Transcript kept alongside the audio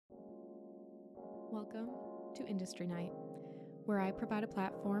Welcome to Industry Night, where I provide a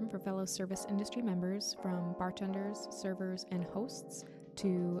platform for fellow service industry members from bartenders, servers, and hosts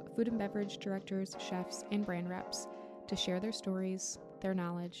to food and beverage directors, chefs, and brand reps to share their stories, their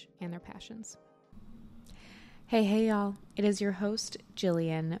knowledge, and their passions. Hey, y'all. It is your host,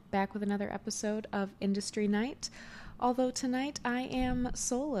 Jillian, back with another episode of Industry Night. Although tonight I am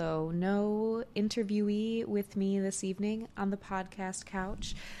solo, no interviewee with me this evening on the podcast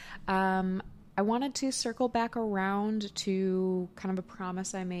couch. I wanted to circle back around to kind of a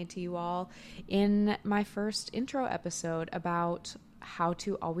promise I made to you all in my first intro episode about how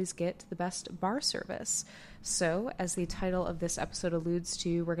to always get the best bar service. So, as the title of this episode alludes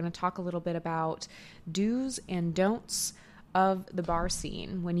to, we're going to talk a little bit about do's and don'ts of the bar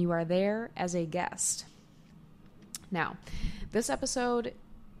scene when you are there as a guest. Now, this episode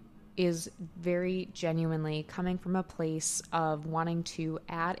is very genuinely coming from a place of wanting to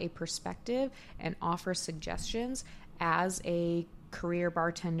add a perspective and offer suggestions as a career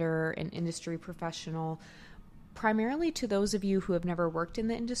bartender and industry professional, primarily to those of you who have never worked in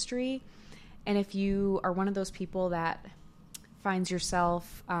the industry. And if you are one of those people that finds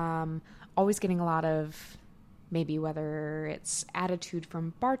yourself always getting a lot of maybe whether it's attitude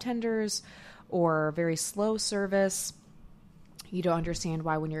from bartenders or very slow service, you don't understand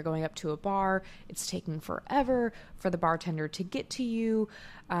why when you're going up to a bar, it's taking forever for the bartender to get to you.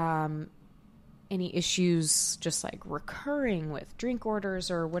 Any issues just like recurring with drink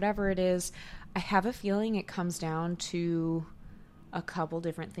orders or whatever it is, I have a feeling it comes down to a couple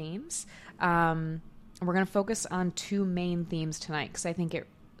different themes. We're going to focus on two main themes tonight because I think it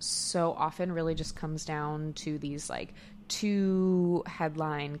so often really just comes down to these like two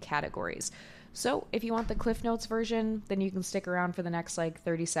headline categories. So if you want the Cliff Notes version, then you can stick around for the next like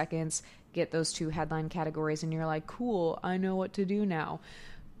 30 seconds, get those two headline categories, and you're like, cool, I know what to do now.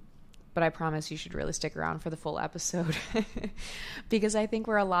 But I promise you should really stick around for the full episode because I think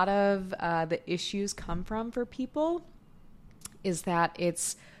where a lot of the issues come from for people is that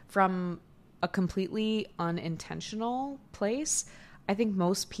it's from a completely unintentional place. I think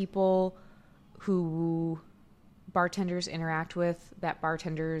most people who bartenders interact with, that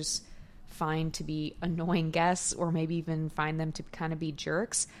bartenders find to be annoying guests or maybe even find them to kind of be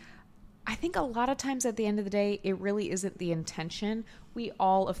jerks, I think a lot of times at the end of the day, it really isn't the intention. We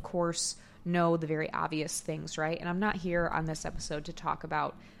all, of course, know the very obvious things, right? And I'm not here on this episode to talk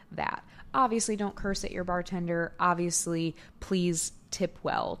about that. Obviously, don't curse at your bartender. Obviously, please tip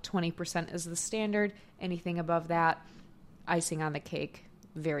well. 20% is the standard. Anything above that, icing on the cake,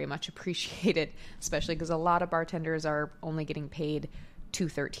 very much appreciated, especially because a lot of bartenders are only getting paid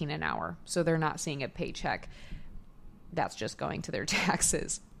 $2.13 an hour. So they're not seeing a paycheck. That's just going to their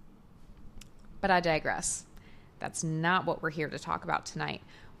taxes. But I digress. That's not what we're here to talk about tonight.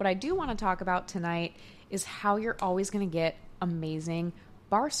 What I do want to talk about tonight is how you're always going to get amazing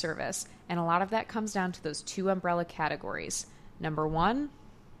bar service. And a lot of that comes down to those two umbrella categories. Number one,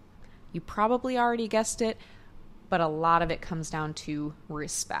 you probably already guessed it, but a lot of it comes down to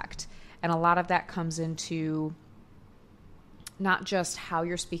respect. And a lot of that comes into not just how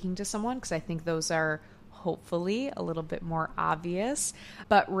you're speaking to someone, because I think those are hopefully a little bit more obvious,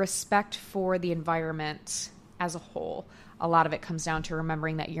 but respect for the environment as a whole. A lot of it comes down to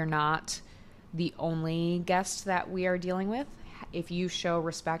remembering that you're not the only guest that we are dealing with. If you show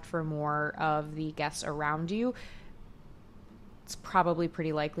respect for more of the guests around you, it's probably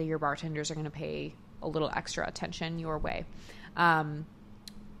pretty likely your bartenders are going to pay a little extra attention your way, and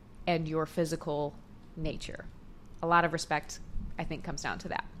your physical nature. A lot of respect, I think, comes down to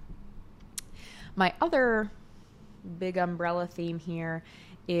that. My other big umbrella theme here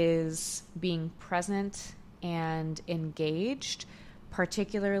is being present and engaged,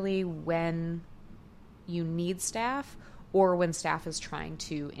 particularly when you need staff or when staff is trying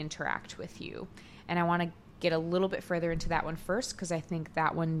to interact with you. And I want to get a little bit further into that one first because I think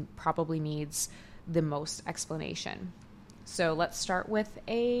that one probably needs the most explanation. So let's start with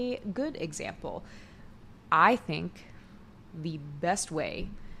a good example. I think the best way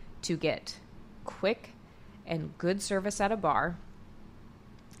to get quick and good service at a bar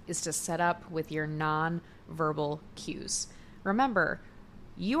is to set up with your non-verbal cues. Remember,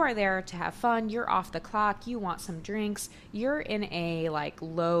 you are there to have fun. You're off the clock. You want some drinks. You're in a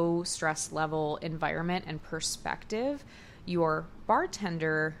low stress level environment and perspective. Your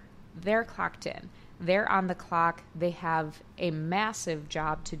bartender, they're clocked in. They're on the clock. They have a massive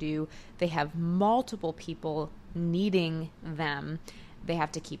job to do. They have multiple people needing them. They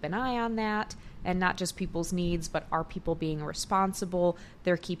have to keep an eye on that, and not just people's needs, but are people being responsible?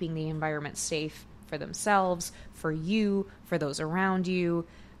 They're keeping the environment safe for themselves, for you, for those around you.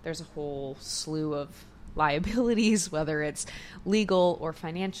 there's a whole slew of liabilities, whether it's legal or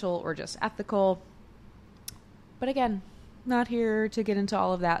financial or just ethical. But again, not here to get into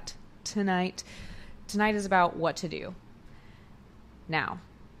all of that tonight. Tonight is about what to do. Now,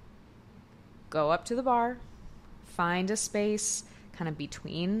 go up to the bar, find a space kind of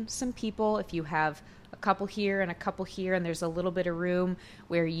between some people. If you have a couple here and a couple here, and there's a little bit of room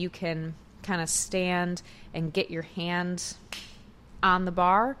where you can kind of stand and get your hand on the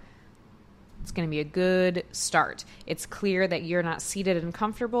bar, it's going to be a good start. It's clear that you're not seated and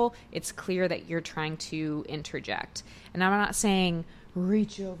comfortable. It's clear that you're trying to interject. And I'm not saying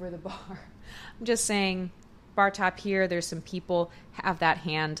reach over the bar. I'm just saying bar top here, there's some people, have that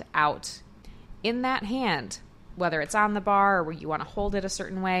hand out. In that hand, whether it's on the bar or where you want to hold it a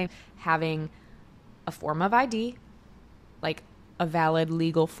certain way, having a form of ID, like a valid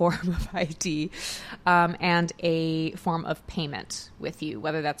legal form of ID, and a form of payment with you,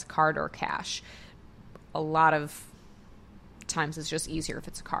 whether that's card or cash. A lot of times it's just easier if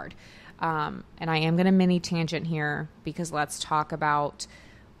it's a card. And I am going to mini tangent here because let's talk about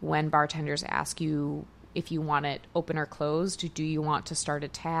when bartenders ask you if you want it open or closed. Do you want to start a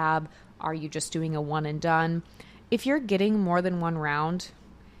tab? Are you just doing a one and done? If you're getting more than one round,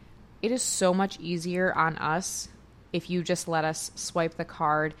 it is so much easier on us if you just let us swipe the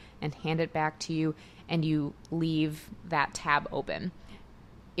card and hand it back to you and you leave that tab open.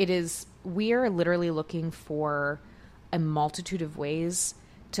 We are literally looking for a multitude of ways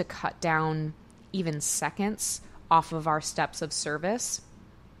to cut down even seconds off of our steps of service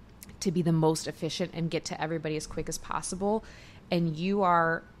to be the most efficient and get to everybody as quick as possible. And you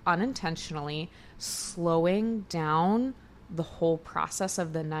are unintentionally slowing down the whole process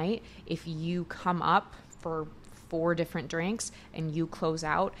of the night if you come up for 4 different drinks and you close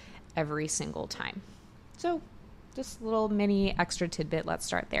out every single time. So just a little mini extra tidbit. Let's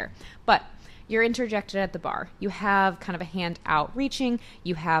start there. But you're interjected at the bar. You have kind of a hand out reaching,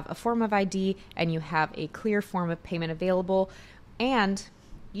 you have a form of ID, and you have a clear form of payment available, and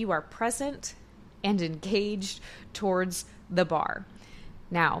you are present and engaged towards the bar.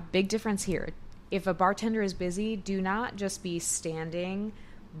 Now, big difference here. If a bartender is busy, do not just be standing,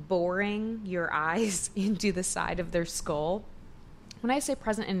 boring your eyes into the side of their skull. When I say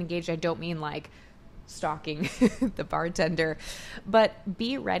present and engaged, I don't mean like stalking the bartender, but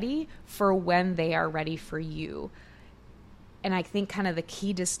be ready for when they are ready for you. And I think kind of the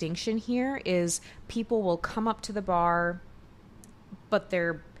key distinction here is people will come up to the bar, but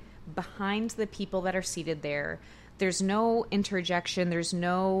they're behind the people that are seated there. There's no interjection. There's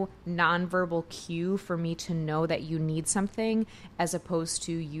no nonverbal cue for me to know that you need something, as opposed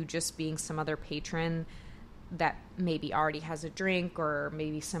to you just being some other patron that maybe already has a drink, or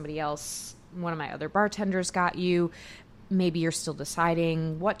maybe somebody else, one of my other bartenders got you. Maybe you're still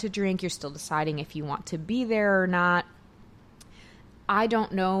deciding what to drink. You're still deciding if you want to be there or not. I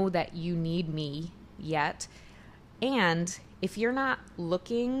don't know that you need me yet. And if you're not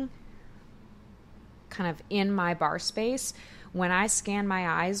looking kind of in my bar space, when I scan my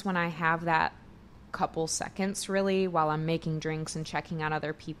eyes, when I have that couple seconds really while I'm making drinks and checking out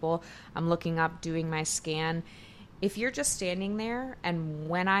other people, I'm looking up, doing my scan. If you're just standing there and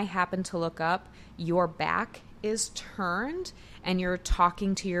when I happen to look up, your back is turned and you're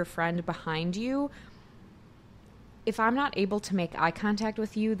talking to your friend behind you, if I'm not able to make eye contact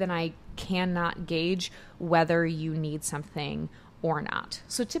with you, then I cannot gauge whether you need something or not.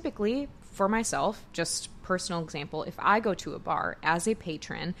 So typically, for myself, just personal example, if I go to a bar as a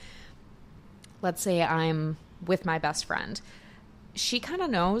patron, let's say I'm with my best friend, she kind of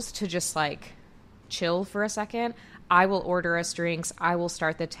knows to just like chill for a second. I will order us drinks. I will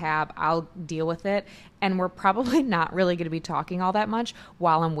start the tab. I'll deal with it. And we're probably not really going to be talking all that much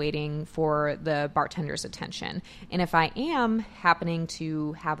while I'm waiting for the bartender's attention. And if I am happening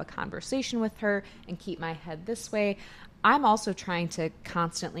to have a conversation with her and keep my head this way, I'm also trying to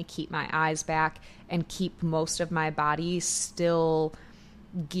constantly keep my eyes back and keep most of my body still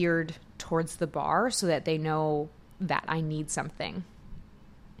geared towards the bar so that they know that I need something.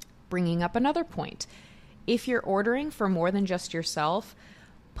 Bringing up another point. If you're ordering for more than just yourself,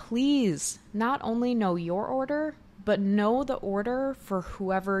 please not only know your order, but know the order for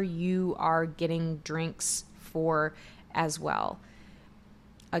whoever you are getting drinks for as well.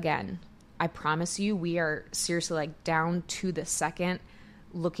 Again, I promise you, we are seriously like down to the second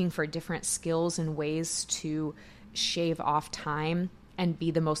looking for different skills and ways to shave off time and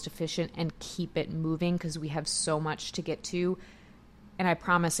be the most efficient and keep it moving because we have so much to get to. And I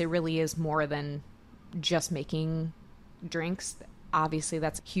promise it really is more than just making drinks. Obviously,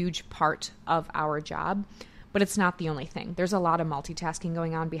 that's a huge part of our job. But it's not the only thing. There's a lot of multitasking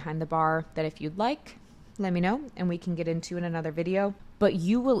going on behind the bar that if you'd like, let me know and we can get into in another video. But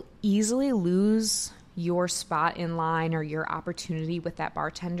you will easily lose your spot in line or your opportunity with that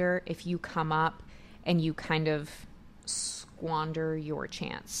bartender if you come up and you kind of squander your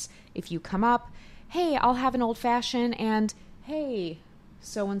chance. If you come up, hey, I'll have an old fashioned, and hey,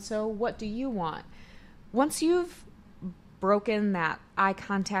 so-and-so, what do you want? Once you've broken that eye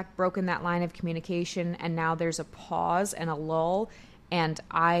contact, broken that line of communication, and now there's a pause and a lull, and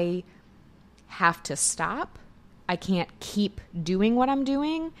I have to stop, I can't keep doing what I'm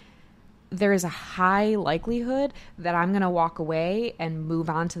doing, there is a high likelihood that I'm going to walk away and move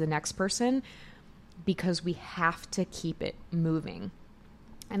on to the next person because we have to keep it moving.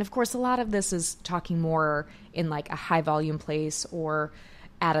 And of course, a lot of this is talking more in like a high volume place or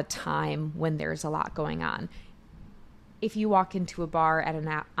at a time when there's a lot going on. If you walk into a bar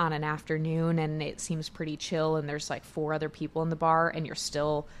on an afternoon and it seems pretty chill and there's like 4 other people in the bar and you're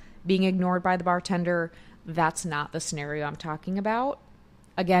still being ignored by the bartender, that's not the scenario I'm talking about.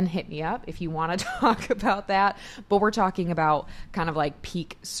 Again, hit me up if you want to talk about that. But we're talking about kind of like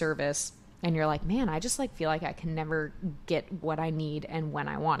peak service and you're like, man, I just like feel like I can never get what I need and when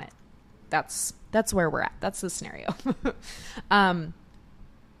I want it. That's where we're at. That's the scenario.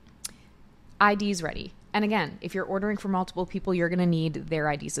 ID's ready. And again, if you're ordering for multiple people, you're going to need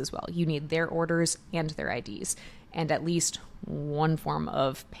their IDs as well. You need their orders and their IDs and at least one form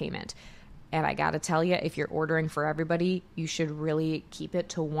of payment. And I got to tell you, if you're ordering for everybody, you should really keep it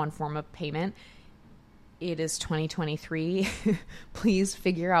to one form of payment. It is 2023. Please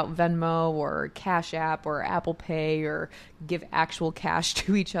figure out Venmo or Cash App or Apple Pay or give actual cash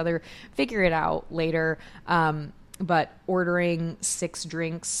to each other. Figure it out later. But ordering 6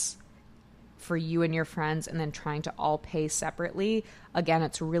 drinks for you and your friends and then trying to all pay separately, again,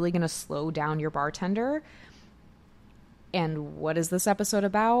 it's really going to slow down your bartender. And what is this episode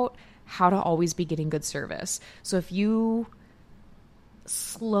about? How to always be getting good service. So if you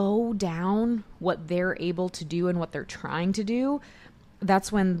slow down what they're able to do and what they're trying to do,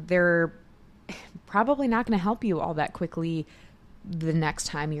 that's when they're probably not going to help you all that quickly the next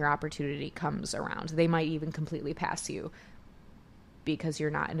time your opportunity comes around. They might even completely pass you because you're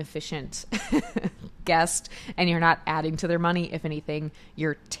not an efficient guest and you're not adding to their money. If anything,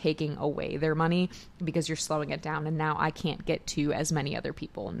 you're taking away their money because you're slowing it down. And now I can't get to as many other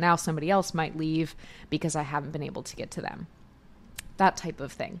people. Now somebody else might leave because I haven't been able to get to them. That type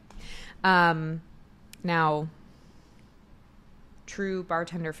of thing. Now, true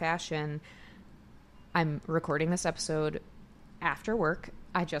bartender fashion, I'm recording this episode after work.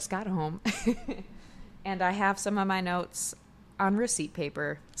 I just got home and I have some of my notes on receipt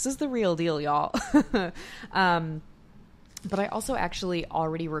paper. This is the real deal, y'all. But I also actually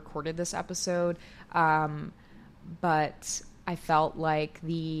already recorded this episode. But I felt like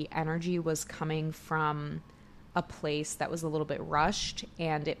the energy was coming from a place that was a little bit rushed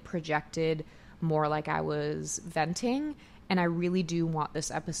and it projected more like I was venting. And I really do want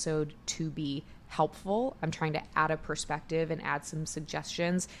this episode to be helpful. I'm trying to add a perspective and add some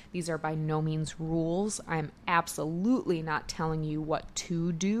suggestions. These are by no means rules. I'm absolutely not telling you what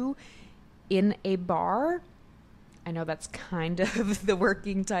to do in a bar. I know that's kind of the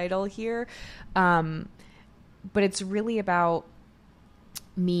working title here. But it's really about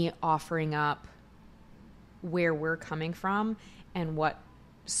me offering up where we're coming from and what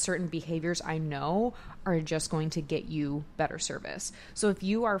certain behaviors I know are just going to get you better service. So if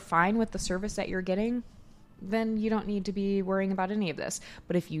you are fine with the service that you're getting, then you don't need to be worrying about any of this.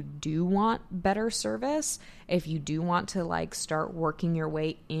 But if you do want better service, if you do want to like start working your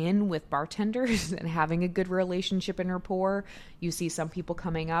way in with bartenders and having a good relationship and rapport, you see some people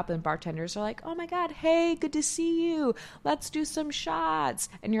coming up and bartenders are like, oh my God, hey, good to see you. Let's do some shots.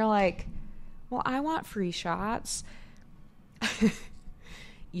 And you're like, well, I want free shots.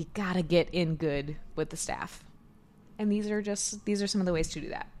 You gotta get in good with the staff. And these are some of the ways to do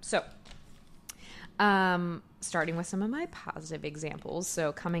that. So, starting with some of my positive examples.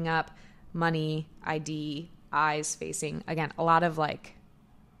 So coming up, money, ID, eyes facing, again, a lot of like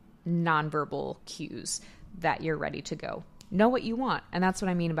nonverbal cues that you're ready to go. Know what you want. And that's what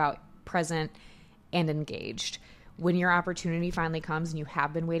I mean about present and engaged. When your opportunity finally comes and you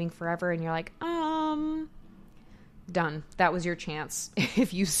have been waiting forever and you're like, done. That was your chance.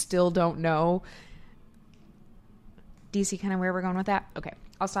 If you still don't know, do you see kind of where we're going with that? Okay,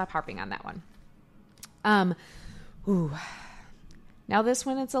 I'll stop harping on that one. Now this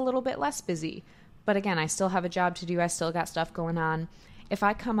one, it's a little bit less busy, but again, I still have a job to do. I still got stuff going on. If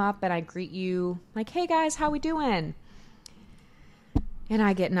I come up and I greet you like, hey guys, how we doing? And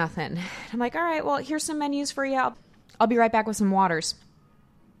I get nothing. I'm like, all right, well, here's some menus for you. I'll be right back with some waters.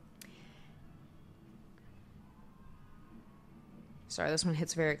 Sorry, this one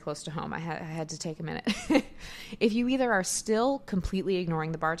hits very close to home. I had to take a minute. If you either are still completely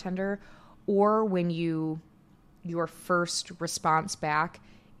ignoring the bartender, or when your first response back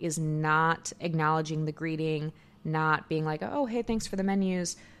is not acknowledging the greeting, not being like, oh, hey, thanks for the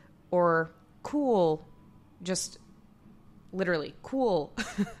menus, or cool, just literally cool,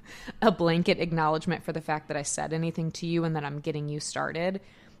 a blanket acknowledgement for the fact that I said anything to you and that I'm getting you started.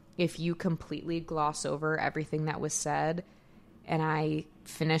 If you completely gloss over everything that was said, and I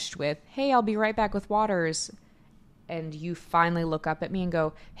finished with, hey, I'll be right back with waters, and you finally look up at me and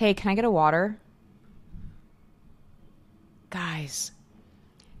go, hey, can I get a water? Guys,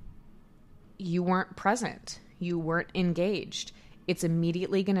 you weren't present. You weren't engaged. It's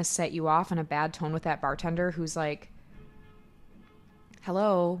immediately going to set you off in a bad tone with that bartender who's like,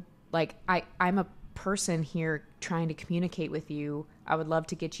 hello, like I'm a person here trying to communicate with you. I would love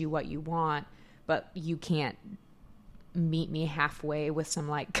to get you what you want, but you can't meet me halfway with some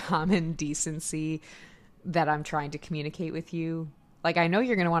like common decency that I'm trying to communicate with you. Like, I know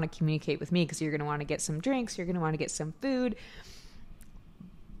you're going to want to communicate with me because you're going to want to get some drinks, you're going to want to get some food,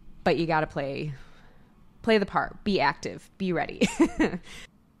 but you got to play the part, be active, be ready.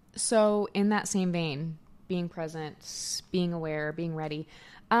 So in that same vein, being present, being aware, being ready,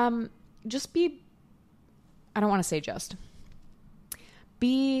 just be, I don't want to say just,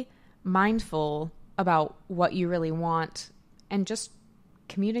 be mindful about what you really want and just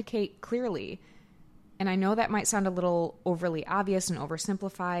communicate clearly. And I know that might sound a little overly obvious and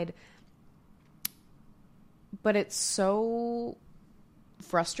oversimplified, but it's so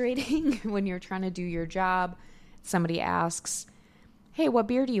frustrating when you're trying to do your job. Somebody asks, hey, what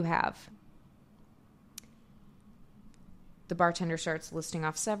beer do you have? The bartender starts listing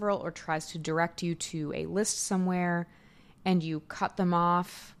off several or tries to direct you to a list somewhere, and you cut them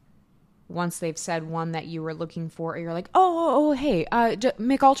off once they've said one that you were looking for, or you're like, oh, hey,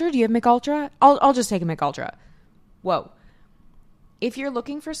 Mick Ultra, do you have Mick Ultra? I'll just take a Mick Ultra. Whoa. If you're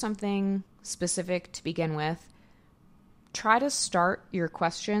looking for something specific to begin with, try to start your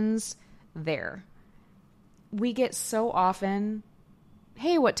questions there. We get so often,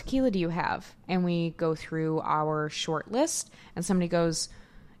 hey, what tequila do you have? And we go through our short list, and somebody goes,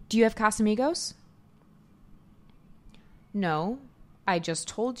 do you have Casamigos? No. I just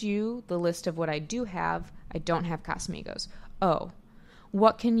told you the list of what I do have. I don't have Casamigos. Oh,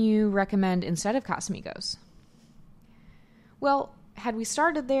 what can you recommend instead of Casamigos? Well, had we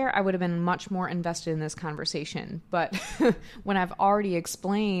started there, I would have been much more invested in this conversation. But when I've already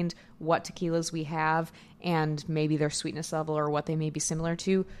explained what tequilas we have and maybe their sweetness level or what they may be similar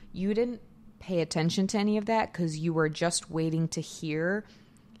to, you didn't pay attention to any of that because you were just waiting to hear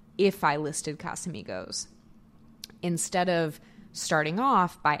if I listed Casamigos, instead of starting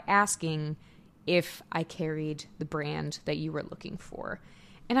off by asking if I carried the brand that you were looking for.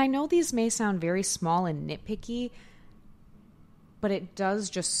 And I know these may sound very small and nitpicky, but it does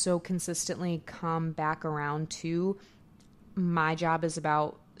just so consistently come back around to my job is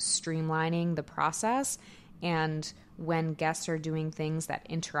about streamlining the process. And when guests are doing things that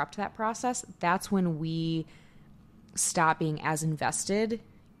interrupt that process, that's when we stop being as invested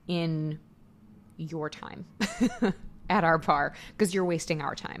in your time at our bar, because you're wasting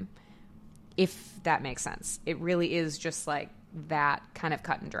our time, if that makes sense. It really is just like that, kind of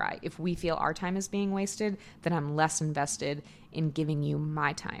cut and dry. If we feel our time is being wasted, then I'm less invested in giving you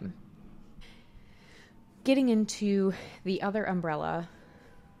my time. Getting into the other umbrella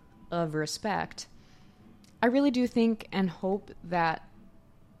of respect, I really do think and hope that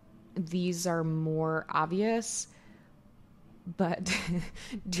these are more obvious, but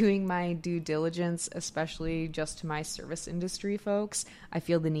doing my due diligence, especially just to my service industry folks, I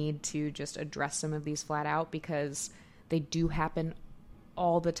feel the need to just address some of these flat out because they do happen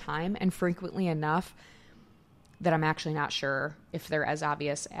all the time and frequently enough that I'm actually not sure if they're as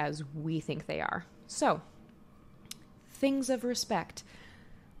obvious as we think they are. So, things of respect.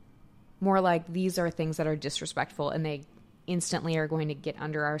 More like these are things that are disrespectful and they instantly are going to get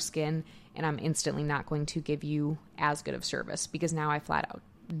under our skin, and I'm instantly not going to give you as good of service because now I flat out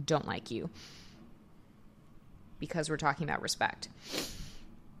don't like you, because we're talking about respect.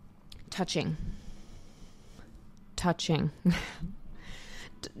 Touching.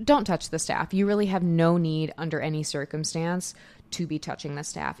 Don't touch the staff. You really have no need under any circumstance to be touching the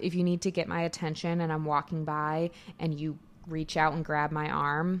staff. If you need to get my attention and I'm walking by and you reach out and grab my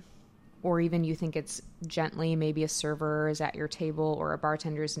arm, or even you think it's gently, maybe a server is at your table or a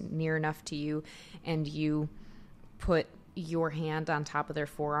bartender is near enough to you and you put your hand on top of their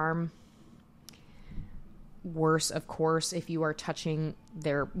forearm. Worse, of course, if you are touching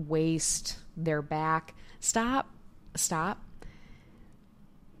their waist, their back. Stop.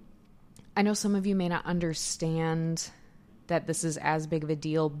 I know some of you may not understand that this is as big of a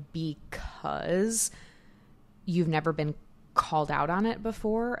deal because you've never been called out on it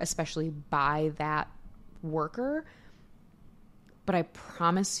before, especially by that worker. But I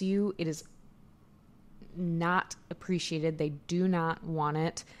promise you, it is not appreciated. They do not want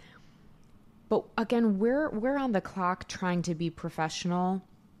it. But again, we're on the clock trying to be professional.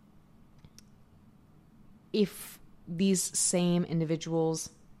 If these same individuals,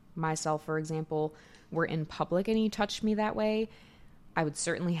 myself, for example, were in public and you touched me that way, I would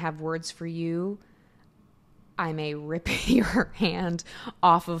certainly have words for you. I may rip your hand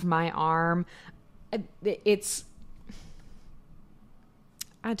off of my arm.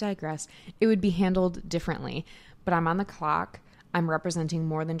 I digress. It would be handled differently, but I'm on the clock. I'm representing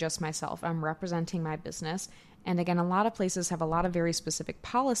more than just myself. I'm representing my business. And again, a lot of places have a lot of very specific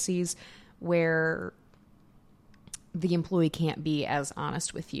policies where the employee can't be as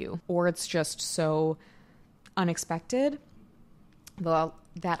honest with you, or it's just so unexpected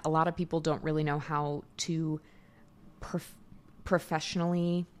that a lot of people don't really know how to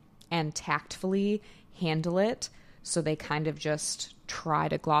professionally and tactfully handle it. So they kind of just try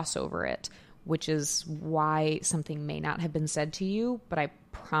to gloss over it, which is why something may not have been said to you. But I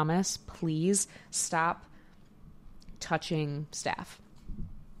promise, please stop touching staff.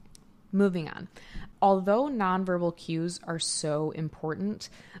 Moving on. Although nonverbal cues are so important,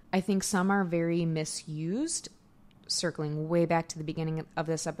 I think some are very misused. Circling way back to the beginning of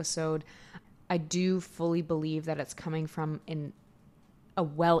this episode, I do fully believe that it's coming from a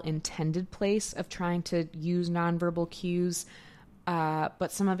well-intended place of trying to use nonverbal cues,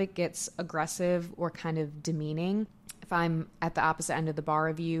 but some of it gets aggressive or kind of demeaning. If I'm at the opposite end of the bar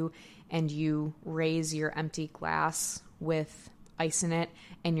of you and you raise your empty glass with ice in it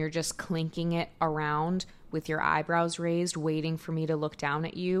and you're just clinking it around with your eyebrows raised, waiting for me to look down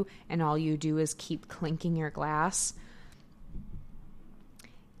at you, and all you do is keep clinking your glass,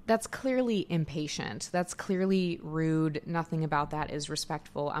 that's clearly impatient. That's clearly rude. Nothing about that is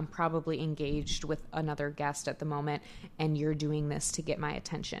respectful. I'm probably engaged with another guest at the moment, and you're doing this to get my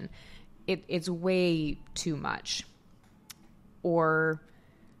attention. It's way too much. Or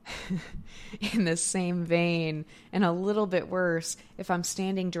in the same vein, and a little bit worse, if I'm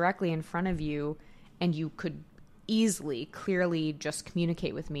standing directly in front of you and you could easily, clearly just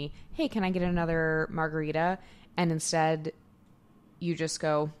communicate with me, hey, can I get another margarita? And instead you just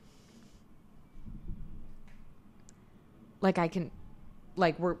go, like, I can,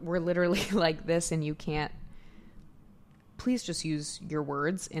 like, we're literally like this and you can't. Please just use your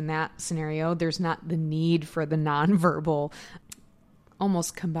words in that scenario. There's not the need for the nonverbal.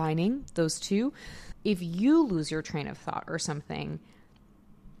 Almost combining those two. If you lose your train of thought or something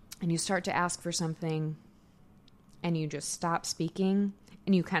and you start to ask for something and you just stop speaking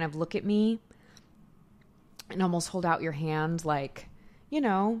and you kind of look at me and almost hold out your hand like, you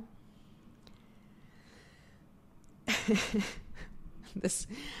know,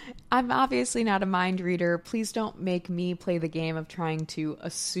 I'm obviously not a mind reader. Please don't make me play the game of trying to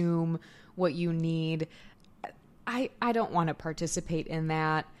assume what you need. I don't want to participate in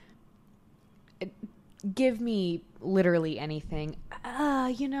that. Give me literally anything.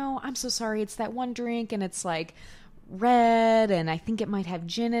 I'm so sorry. It's that one drink and it's like red and I think it might have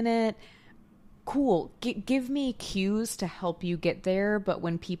gin in it. Cool. Give me cues to help you get there. But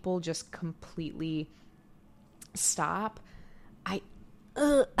when people just completely stop,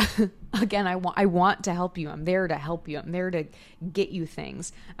 again, I want to help you. I'm there to help you. I'm there to get you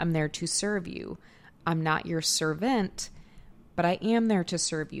things. I'm there to serve you. I'm not your servant, but I am there to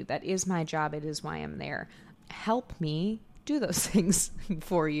serve you. That is my job. It is why I'm there. Help me do those things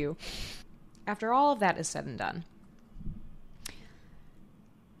for you. After all of that is said and done,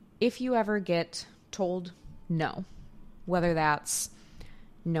 if you ever get told no, whether that's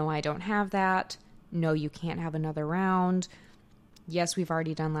no, I don't have that, no, you can't have another round, yes, we've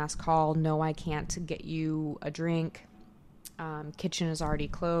already done last call, no, I can't get you a drink, kitchen is already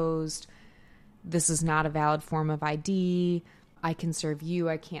closed, this is not a valid form of ID, I can serve you,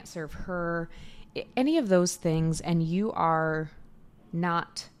 I can't serve her, any of those things, and you are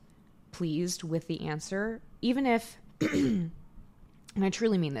not pleased with the answer, even if, and I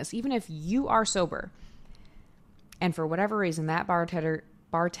truly mean this, even if you are sober, and for whatever reason that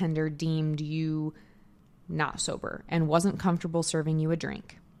bartender deemed you not sober and wasn't comfortable serving you a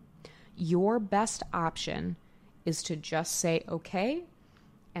drink, your best option is to just say okay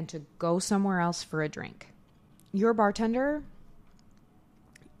and to go somewhere else for a drink. your bartender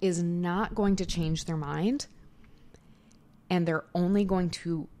is not going to change their mind, and they're only going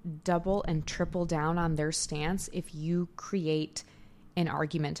to double and triple down on their stance if you create an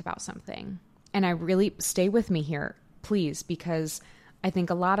argument about something. And I really, stay with me here, please, because I think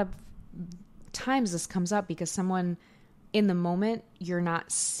a lot of times this comes up because someone in the moment, you're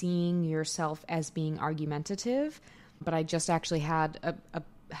not seeing yourself as being argumentative. But I just actually had a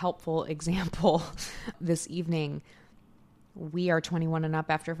helpful example this evening. We are 21 and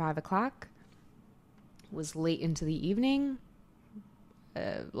up after 5 o'clock. It was late into the evening.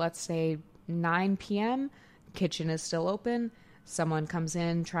 Let's say 9 p.m. Kitchen is still open. Someone comes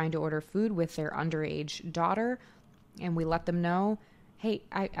in trying to order food with their underage daughter, and we let them know, hey,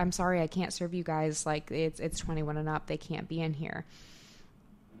 I'm sorry, I can't serve you guys. Like, it's 21 and up. They can't be in here.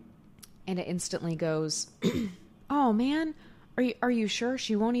 And it instantly goes, oh man, are you sure?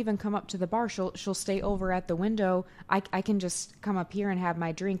 She won't even come up to the bar. She'll stay over at the window. I can just come up here and have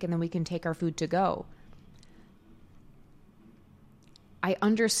my drink, and then we can take our food to go. I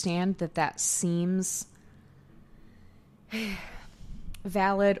understand that seems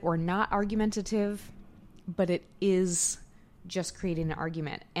valid or not argumentative, but it is just creating an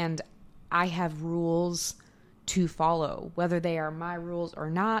argument. And I have rules to follow, whether they are my rules or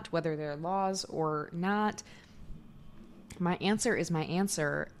not, whether they're laws or not. My answer is my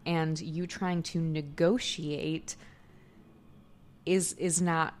answer, and you trying to negotiate is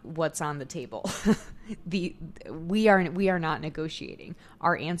not what's on the table. We are not negotiating.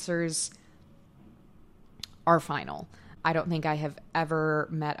 Our answers are final. I don't think I have ever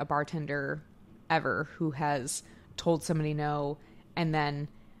met a bartender ever who has told somebody no and then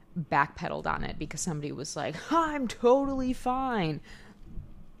backpedaled on it because somebody was like, I'm totally fine.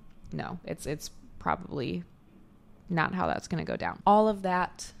 No, it's probably not how that's going to go down. All of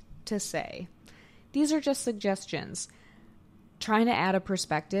that to say, these are just suggestions. Trying to add a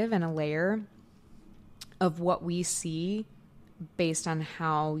perspective and a layer of what we see based on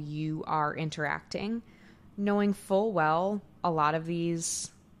how you are interacting, knowing full well a lot of these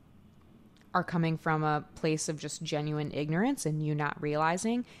are coming from a place of just genuine ignorance and you not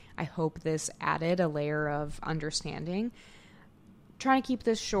realizing. I hope this added a layer of understanding. Trying to keep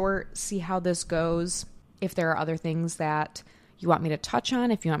this short, see how this goes. If there are other things that you want me to touch on,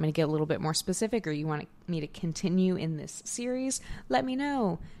 if you want me to get a little bit more specific, or you want me to continue in this series, let me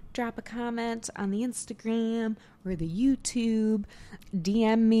know. Drop a comment on the Instagram or the YouTube.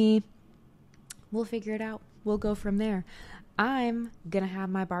 DM me. We'll figure it out. We'll go from there. I'm going to have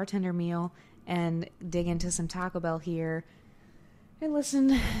my bartender meal and dig into some Taco Bell here and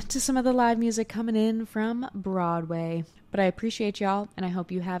listen to some of the live music coming in from Broadway. But I appreciate y'all, and I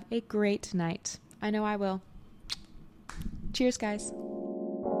hope you have a great night. I know I will. Cheers, guys.